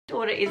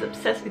Daughter is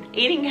obsessed with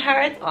eating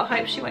carrots. I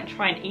hope she won't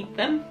try and eat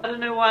them. I don't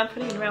know why I'm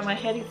putting it around my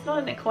head. It's not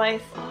a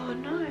necklace. Oh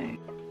no.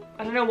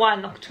 I don't know why I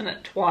knocked on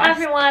it twice. Hi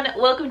everyone,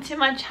 welcome to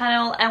my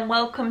channel and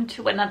welcome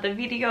to another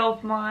video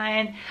of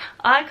mine.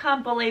 I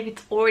can't believe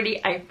it's already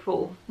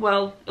April.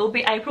 Well, it'll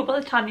be April by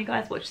the time you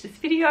guys watch this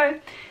video.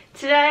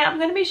 Today I'm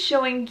going to be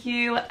showing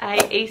you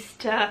a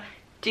Easter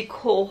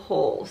decor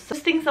haul. So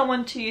things I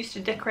want to use to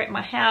decorate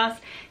my house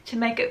to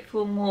make it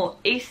feel more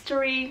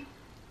Eastery.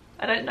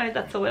 I don't know if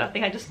that's a word, I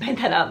think I just made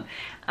that up.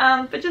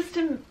 But just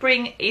to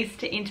bring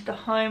Easter into the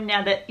home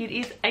now that it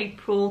is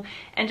April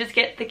and just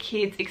get the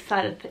kids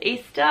excited for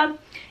Easter.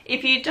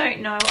 If you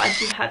don't know, I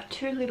do have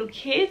two little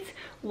kids.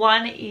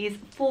 One is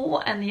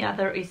 4 and the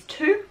other is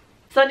 2.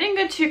 So I didn't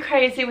go too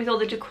crazy with all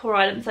the decor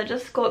items. I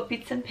just got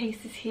bits and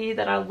pieces here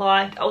that I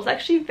liked. I was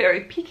actually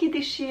very picky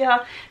this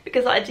year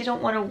because I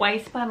didn't want to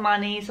waste my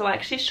money. So I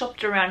actually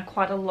shopped around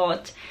quite a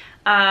lot.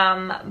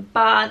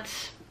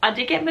 But I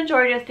did get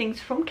majority of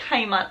things from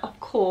Kmart, of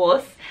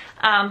course,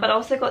 but I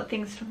also got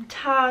things from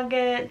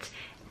Target,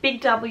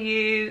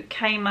 BigW,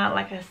 Kmart,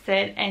 like I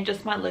said, and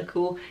just my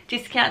local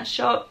discount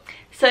shop.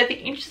 So if you're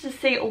interested to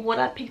see what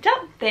I picked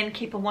up, then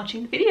keep on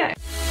watching the video.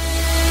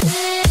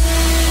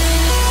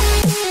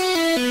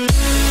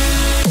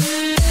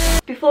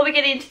 Before we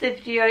get into the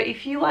video,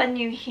 if you are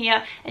new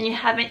here and you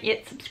haven't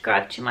yet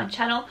subscribed to my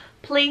channel,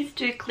 please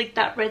do click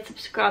that red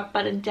subscribe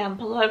button down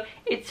below.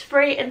 It's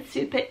free and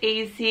super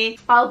easy.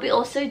 I'll be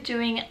also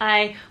doing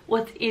a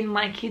what's in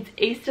my kids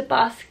Easter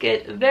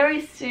basket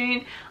very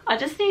soon. I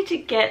just need to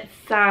get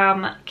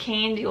some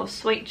candy or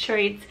sweet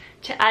treats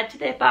to add to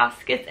their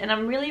baskets, and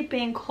I'm really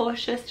being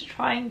cautious to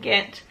try and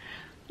get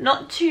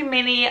not too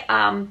many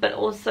but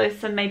also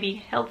some maybe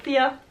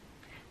healthier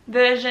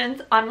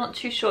versions. I'm not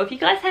too sure. If you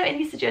guys have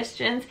any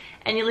suggestions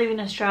and you live in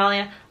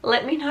Australia,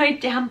 let me know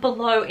down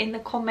below in the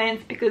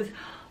comments, because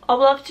I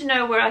would love to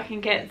know where I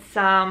can get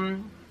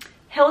some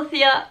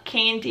healthier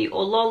candy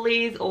or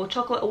lollies or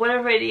chocolate or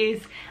whatever it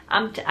is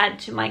to add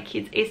to my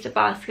kids Easter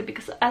basket,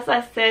 because as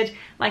I said,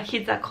 my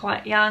kids are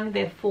quite young.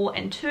 They're 4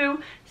 and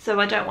 2, so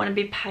I don't want to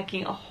be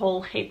packing a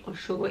whole heap of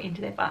sugar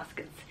into their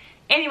baskets.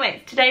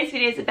 Anyways, today's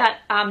video is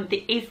about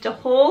the Easter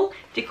haul,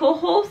 decor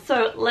haul,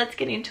 so let's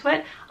get into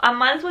it. I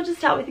might as well just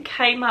start with the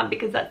Kmart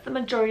because that's the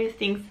majority of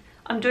things.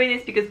 I'm doing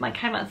this because my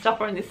Kmart stuff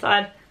are on this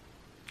side.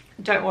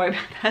 Don't worry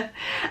about that.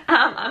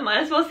 I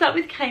might as well start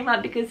with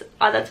Kmart because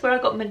that's where I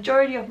got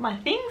majority of my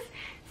things.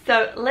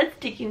 So let's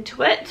dig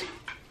into it.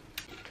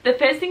 The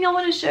first thing I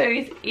want to show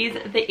you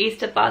is the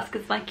Easter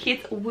baskets my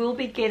kids will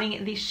be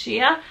getting this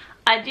year.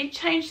 I did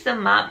change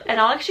them up, and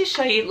I'll actually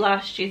show you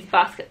last year's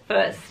basket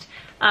first.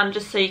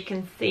 Just so you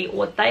can see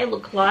what they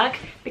look like,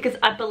 because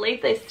I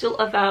believe they're still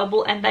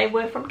available and they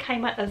were from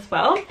Kmart as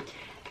well,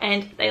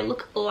 and they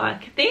look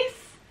like this.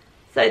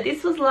 So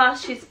this was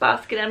last year's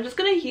basket. I'm just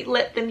going to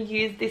let them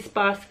use this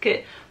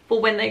basket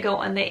for when they go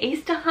on their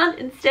Easter hunt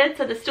instead,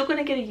 so they're still going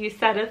to get a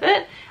use out of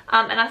it.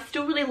 And I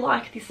still really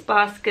like this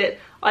basket.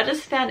 I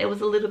just found it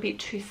was a little bit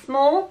too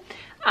small,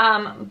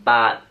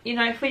 but you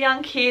know, for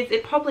young kids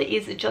it probably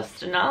is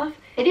just enough.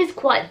 It is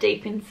quite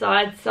deep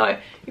inside, so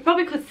you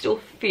probably could still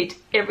fit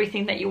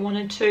everything that you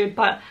wanted to,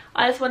 but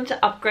I just wanted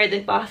to upgrade the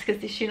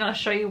baskets this year, and I'll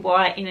show you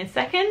why in a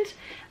second.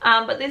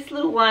 But this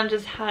little one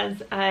just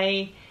has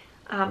a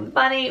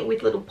bunny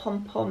with little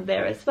pom-pom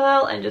there as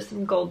well, and just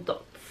some gold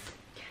dots.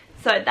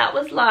 So that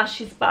was last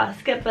year's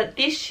basket, but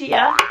this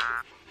year,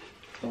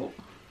 oh,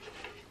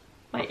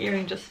 my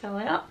earring just fell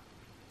out.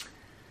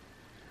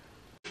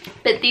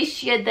 But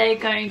this year they're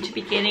going to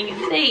be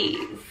getting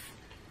these.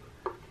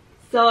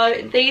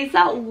 So these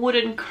are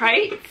wooden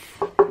crates,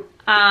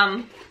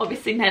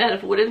 obviously made out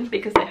of wooden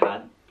because they're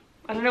hard.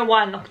 I don't know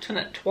why I knocked on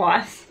it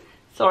twice.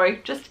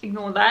 Sorry, just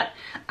ignore that.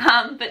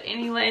 But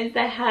anyways,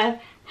 they have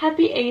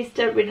Happy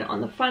Easter written on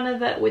the front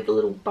of it with a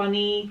little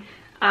bunny,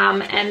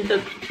 and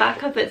the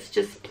back of it's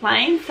just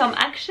plain. So I'm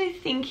actually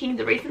thinking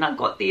the reason I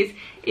got this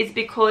is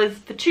because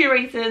for 2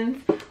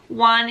 reasons.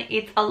 One,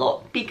 it's a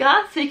lot bigger,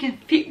 so you can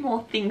fit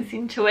more things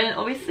into it, and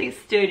obviously it's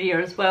sturdier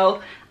as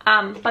well.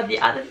 But the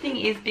other thing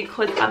is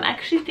because I'm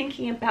actually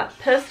thinking about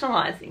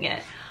personalizing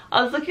it.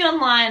 I was looking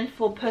online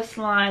for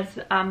personalized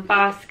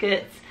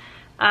baskets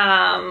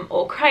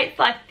or crates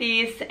like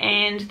this,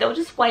 and they were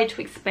just way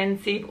too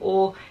expensive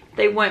or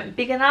they weren't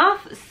big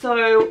enough.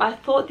 So I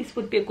thought this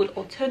would be a good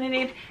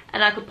alternative,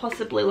 and I could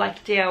possibly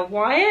like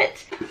DIY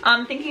it.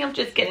 I'm thinking of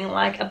just getting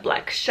like a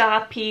black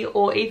Sharpie,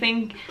 or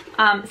even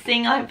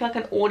seeing if I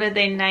can order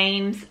their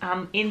names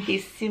in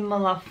this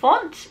similar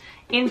font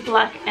in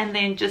black, and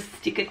then just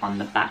stick it on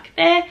the back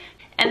there.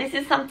 And this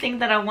is something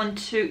that I want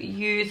to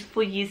use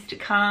for years to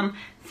come.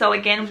 So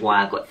again,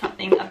 why I got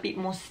something a bit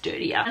more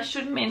sturdier. I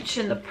should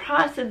mention the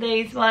price of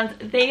these ones.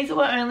 These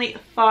were only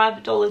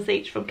 $5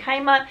 each from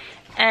Kmart,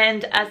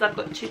 and as I've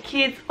got 2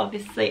 kids,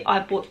 obviously I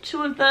bought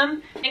 2 of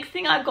them. Next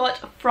thing I got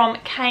from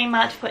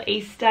Kmart for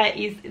Easter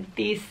is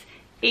this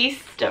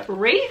Easter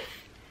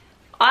wreath.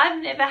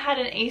 I've never had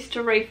an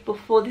Easter wreath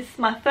before. This is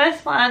my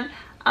first one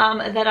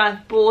that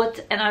I've bought,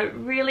 and I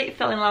really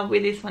fell in love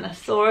with this when I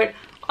saw it.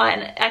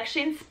 And it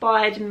actually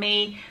inspired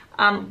me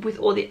with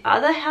all the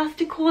other house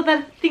decor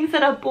things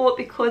that I bought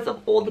because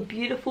of all the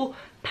beautiful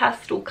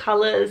pastel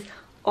colors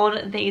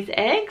on these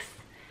eggs.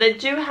 They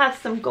do have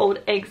some gold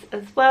eggs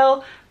as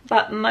well,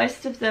 but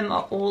most of them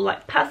are all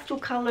like pastel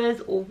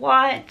colors or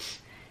white,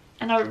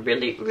 and I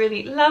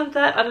really love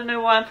that. I don't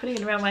know why I'm putting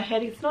it around my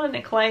head. It's not a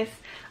necklace.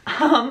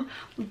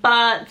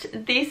 But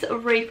this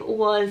wreath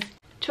was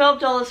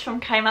 $12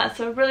 from Kmart,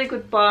 so a really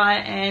good buy,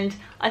 and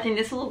I think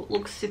this will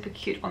look super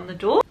cute on the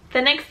door.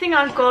 The next thing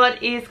I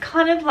got is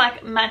kind of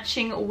like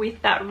matching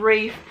with that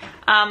wreath.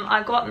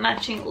 I got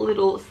matching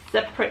little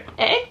separate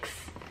eggs.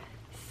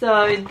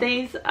 So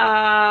these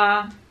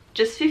are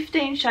just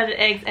 15 shattered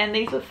eggs, and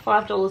these were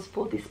 $5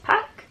 for this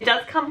pack. It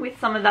does come with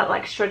some of that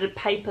like shredded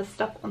paper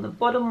stuff on the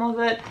bottom of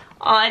it.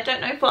 I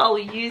don't know if I'll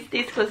use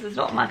this because there's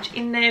not much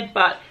in there,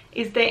 but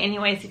is there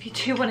anyways if you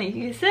do want to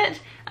use it.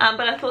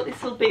 But I thought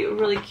this will be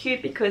really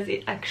cute because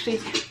it actually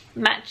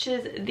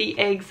matches the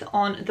eggs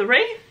on the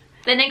wreath.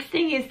 The next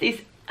thing is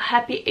this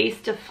Happy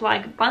Easter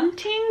flag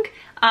bunting.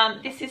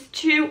 This is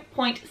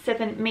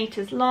 2.7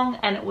 meters long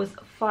and it was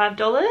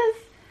 $5.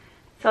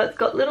 So it's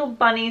got little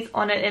bunnies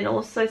on it and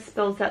also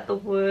spells out the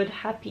word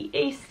Happy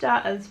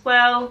Easter as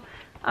well.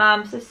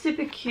 So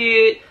super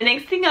cute. The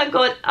next thing I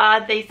got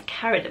are these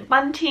carrot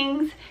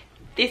buntings.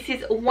 This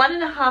is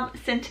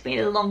 1.5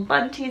 centimeter long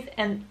buntings,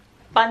 and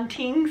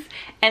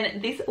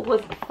this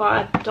was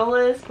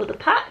 $5 for the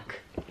pack.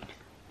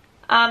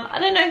 I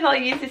don't know if I'll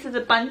use this as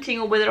a bunting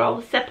or whether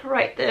I'll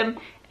separate them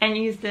and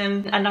use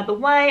them another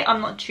way.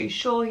 I'm not too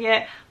sure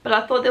yet, but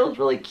I thought they were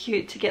really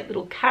cute to get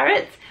little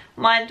carrots.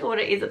 My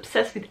daughter is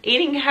obsessed with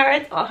eating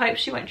carrots. I hope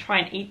she won't try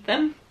and eat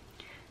them.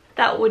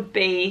 That would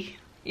be,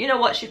 you know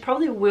what, she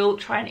probably will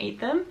try and eat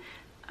them.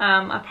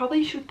 I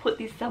probably should put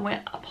this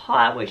somewhere up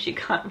high where she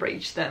can't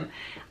reach them.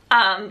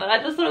 But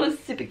I just thought it was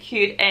super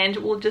cute, and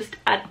we'll just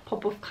add a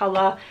pop of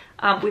colour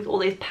with all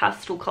these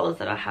pastel colours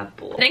that I have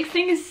bought. The next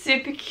thing is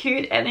super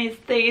cute, and it's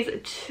these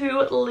two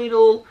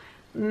little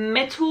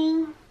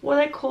metal, what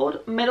are they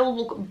called? Metal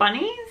look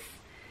bunnies.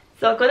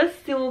 So I've got a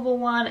silver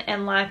one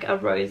and like a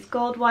rose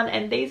gold one,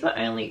 and these were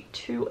only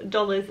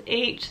 $2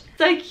 each.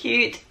 So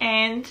cute,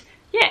 and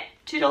yeah,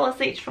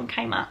 $2 each from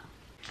Kmart.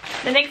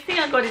 The next thing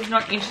I got is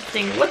not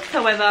interesting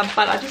whatsoever,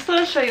 but I just thought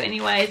I'd show you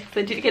anyways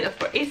because I did get it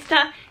for Easter.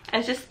 And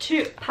it's just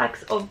 2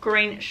 packs of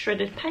green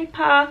shredded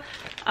paper.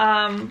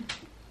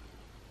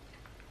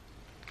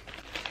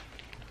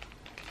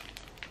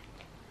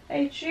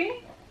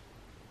 Adri?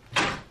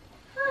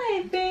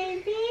 Hi,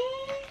 baby.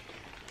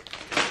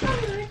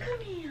 Hello, come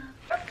here.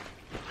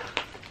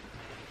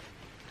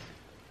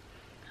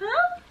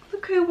 Huh?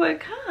 Look who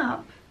woke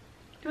up.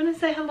 Do you want to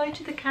say hello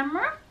to the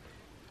camera?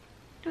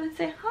 Do you want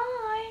to say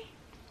hi?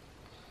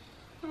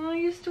 Oh,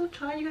 you're still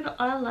tired? You got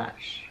an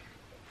eyelash.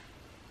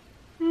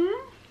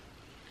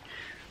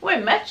 We're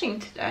matching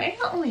today,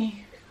 aren't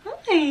we?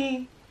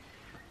 Hi.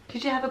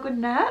 Did you have a good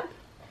nap?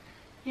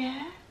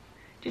 Yeah?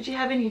 Did you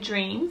have any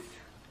dreams?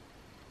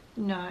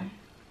 No.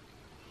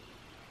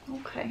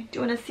 Okay. Do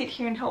you want to sit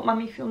here and help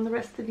Mummy film the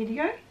rest of the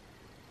video?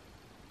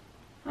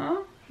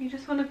 Oh, you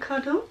just want to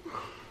cuddle?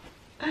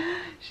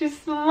 She's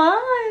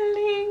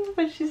smiling,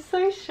 but she's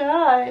so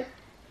shy.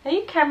 Are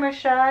you camera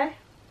shy?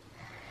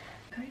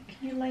 Okay,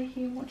 can you lay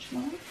here and watch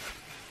Mum?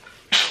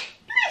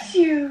 Bless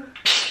you!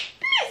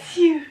 Bless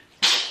you!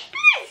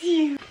 Bless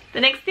you! The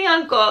next thing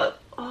I got,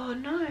 oh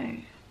no.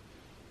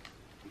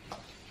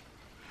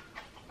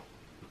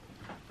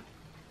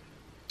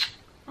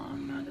 Oh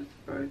no, that's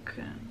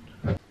broken.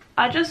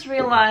 I just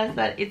realized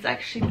that it's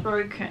actually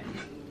broken.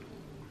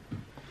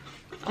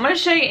 I'm going to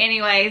show you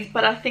anyways,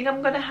 but I think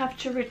I'm going to have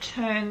to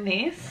return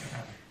this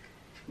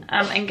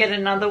and get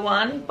another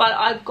one. But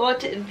I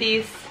got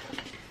this,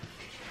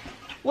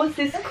 what's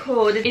this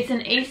called? It's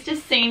an Easter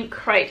scene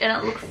crate, and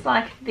it looks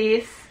like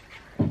this.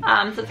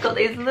 So it's got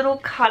these little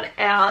cut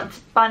out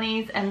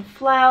bunnies and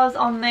flowers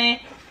on there,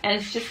 and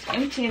it's just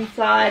empty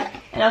inside.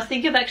 And I was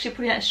thinking of actually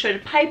putting that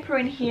shredded paper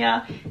in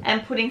here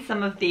and putting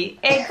some of the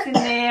eggs in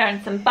there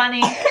and some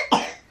bunnies.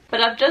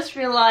 But I've just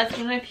realized, I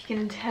don't know if you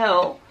can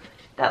tell,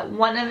 that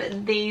one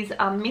of these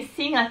are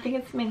missing. I think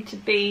it's meant to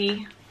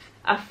be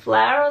a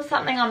flower or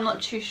something, I'm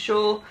not too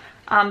sure,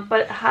 but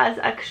it has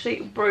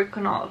actually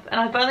broken off, and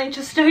I've only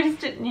just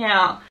noticed it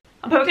now.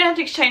 I'm probably gonna have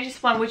to exchange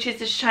this one, which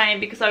is a shame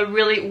because I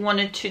really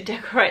wanted to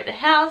decorate the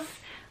house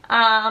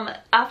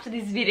after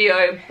this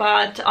video,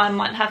 but I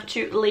might have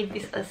to leave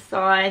this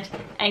aside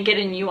and get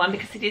a new one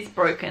because it is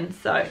broken.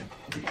 So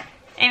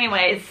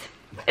anyways,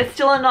 it's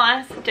still a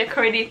nice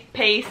decorative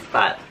piece,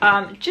 but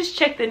just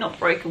check they're not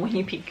broken when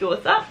you pick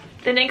yours up.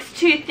 The next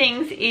two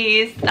things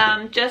is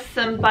just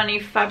some bunny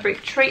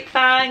fabric treat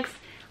bags.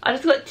 I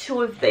just got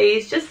 2 of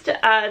these just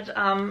to add,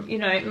 you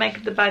know,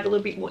 make the bag a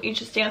little bit more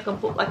interesting. I can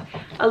put like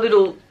a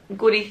little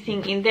goodie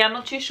thing in there. I'm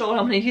not too sure what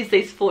I'm going to use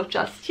these for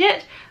just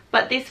yet,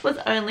 but this was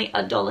only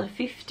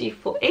 $1.50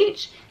 for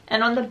each.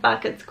 And on the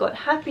back it's got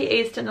Happy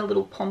Easter and a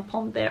little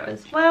pom-pom there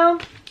as well.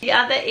 The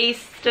other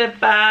Easter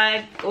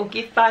bag or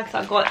gift bags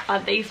I got are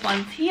these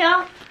ones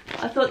here.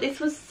 I thought this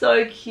was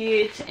so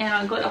cute, and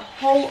I got a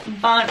whole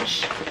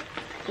bunch,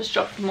 just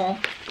dropped them all,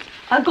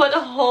 I got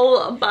a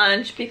whole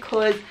bunch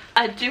because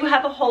I do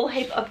have a whole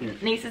heap of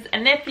nieces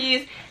and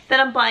nephews that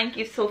I'm buying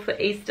gifts for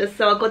Easter,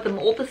 so I got them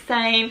all the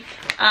same.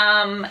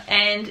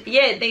 And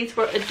yeah, these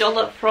were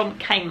 $1 from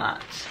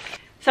Kmart.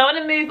 So I want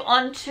to move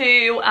on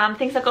to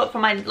things I got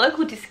from my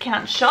local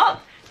discount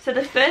shop. So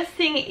the first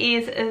thing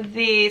is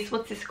this,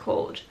 what's this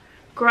called?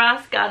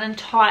 Grass garden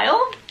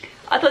tile.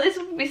 I thought this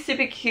would be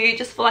super cute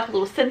just for like a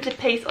little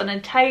centerpiece on a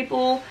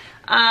table.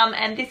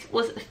 And this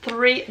was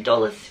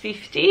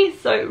 $3.50,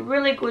 so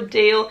really good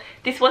deal.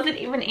 This wasn't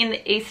even in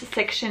the Easter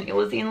section, it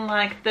was in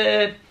like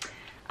the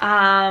what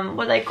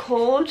are they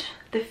called,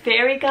 the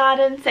fairy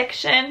garden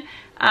section.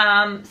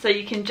 So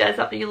you can jazz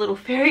up your little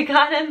fairy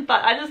garden,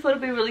 but I just thought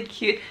it'd be really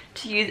cute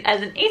to use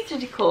as an Easter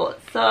decor.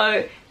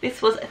 So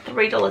this was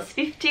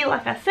 $3.50,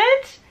 like I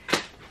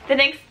said. The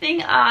next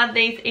thing are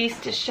these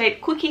Easter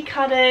shaped cookie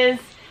cutters.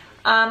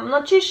 I'm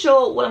not too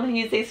sure what I'm going to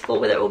use these for,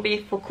 whether it will be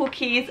for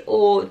cookies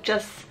or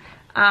just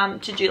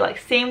to do like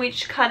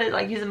sandwich cutters,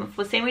 like use them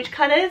for sandwich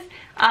cutters.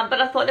 But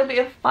I thought it would be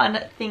a fun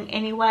thing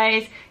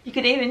anyways. You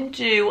could even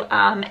do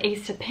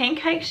Easter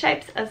pancake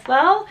shapes as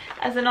well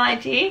as an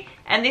idea.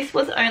 And this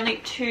was only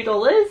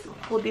 $2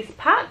 for this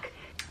pack.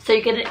 So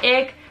you get an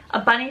egg, a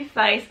bunny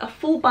face, a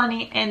full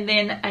bunny, and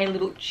then a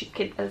little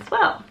chicken as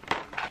well.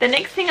 The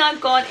next thing I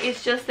got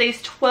is just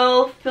these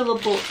 12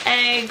 fillable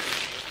eggs.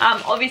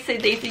 Obviously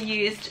these are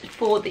used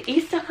for the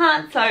Easter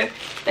hunt, so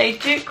they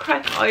do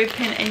crack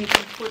open and you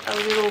can put a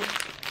little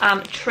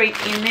treat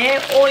in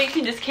there, or you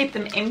can just keep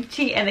them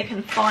empty and they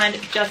can find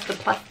just the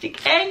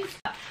plastic eggs.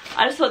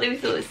 I just thought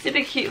these were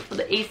super cute for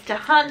the Easter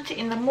hunt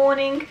in the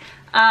morning.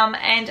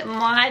 And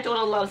my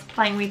daughter loves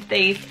playing with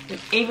these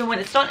even when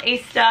it's not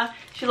Easter.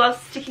 She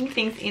loves sticking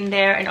things in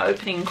there and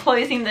opening and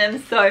closing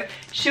them, so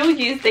she'll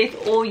use these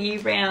all year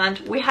round.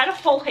 We had a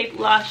whole heap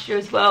last year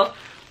as well,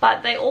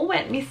 but they all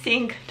went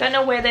missing. Don't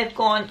know where they've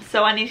gone,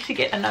 so I need to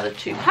get another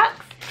 2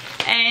 packs.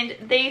 And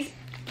these,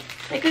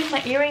 there goes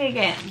my earring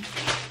again.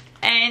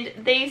 And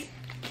these,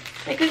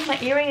 there goes my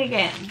earring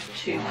again.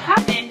 2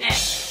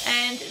 packs.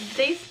 And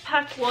this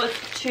pack was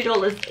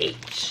 $2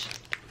 each.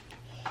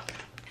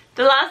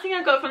 The last thing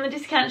I got from the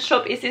discount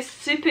shop is this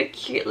super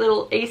cute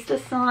little Easter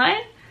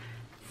sign.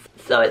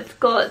 So it's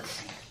got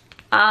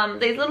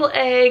these little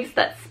eggs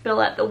that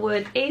spell out the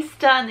word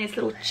Easter, and these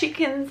little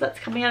chickens that's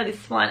coming out of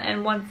this one,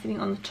 and one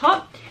sitting on the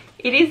top.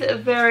 It is a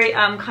very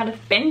kind of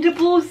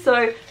bendable,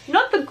 so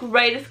not the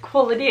greatest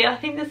quality. I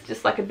think there's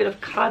just like a bit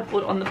of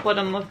cardboard on the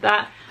bottom of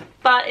that,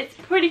 but it's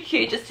pretty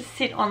cute just to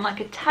sit on like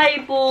a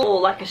table or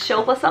like a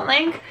shelf or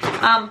something.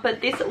 But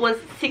this was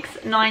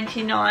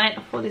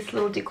 $6.99 for this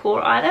little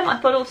decor item. I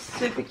thought it was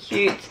super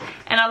cute,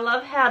 and I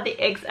love how the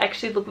eggs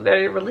actually look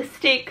very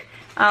realistic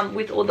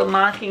with all the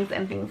markings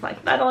and things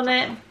like that on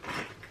it.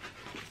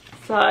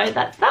 So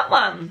that's that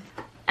one.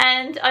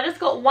 And I just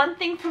got one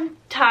thing from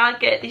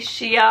Target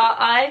this year.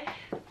 I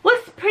was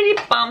pretty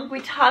bummed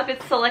with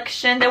Target's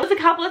selection. There was a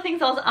couple of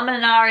things I was umming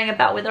and ahhing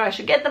about whether I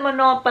should get them or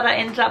not, but I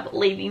ended up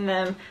leaving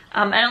them.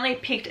 I only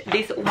picked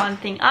this one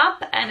thing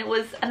up, and it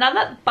was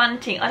another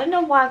bunting. I don't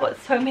know why I got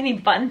so many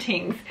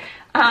buntings,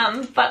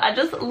 but I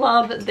just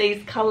love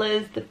these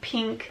colors, the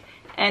pink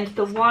and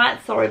the white.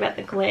 Sorry about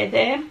the glare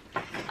there.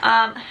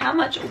 How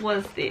much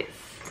was this?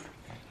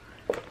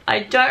 I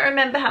don't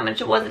remember how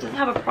much it was. It doesn't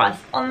have a price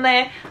on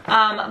there,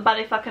 but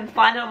if I can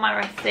find it on my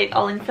receipt,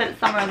 I'll insert it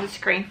somewhere on the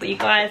screen for you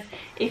guys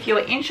if you're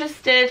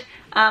interested.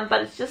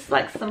 But it's just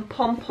like some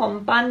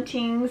pom-pom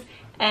buntings,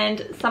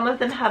 and some of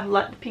them have,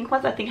 like the pink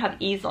ones I think have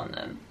ears on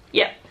them.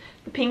 Yeah,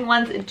 the pink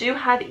ones do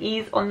have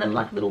ears on them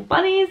like little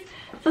bunnies.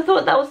 So I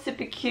thought that was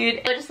super cute.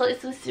 I just thought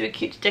this was super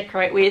cute to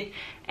decorate with.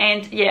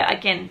 And yeah,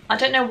 again, I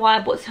don't know why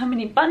I bought so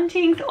many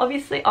buntings.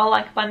 Obviously I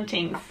like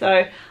buntings,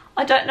 so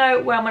I don't know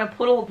where I'm going to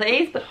put all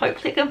these, but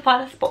hopefully I can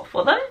find a spot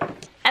for them.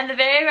 And the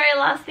very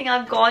last thing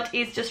I've got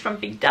is just from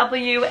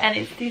BigW, and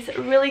it's this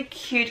really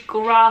cute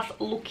grass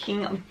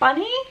looking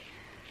bunny.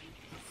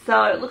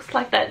 So it looks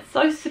like that. It's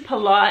so super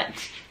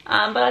light,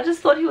 but I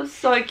just thought he was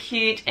so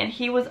cute, and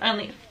he was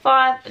only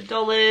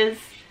 $5,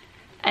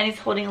 and he's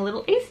holding a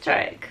little Easter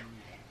egg.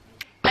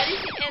 That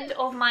is the end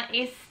of my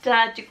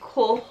Easter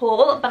decor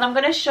haul, but I'm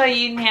going to show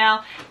you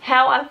now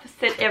how I've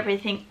set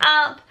everything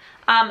up.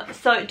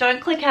 So don't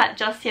click out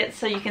just yet,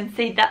 so you can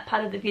see that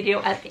part of the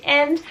video at the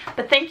end.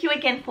 But thank you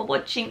again for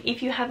watching.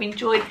 If you have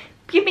enjoyed,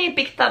 give me a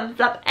big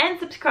thumbs up and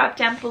subscribe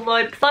down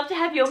below, because I'd love to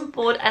have you on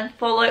board and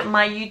follow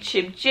my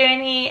YouTube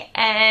journey.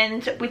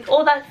 And with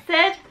all that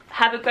said,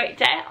 have a great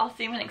day. I'll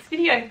see you in my next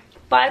video.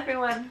 Bye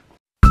everyone.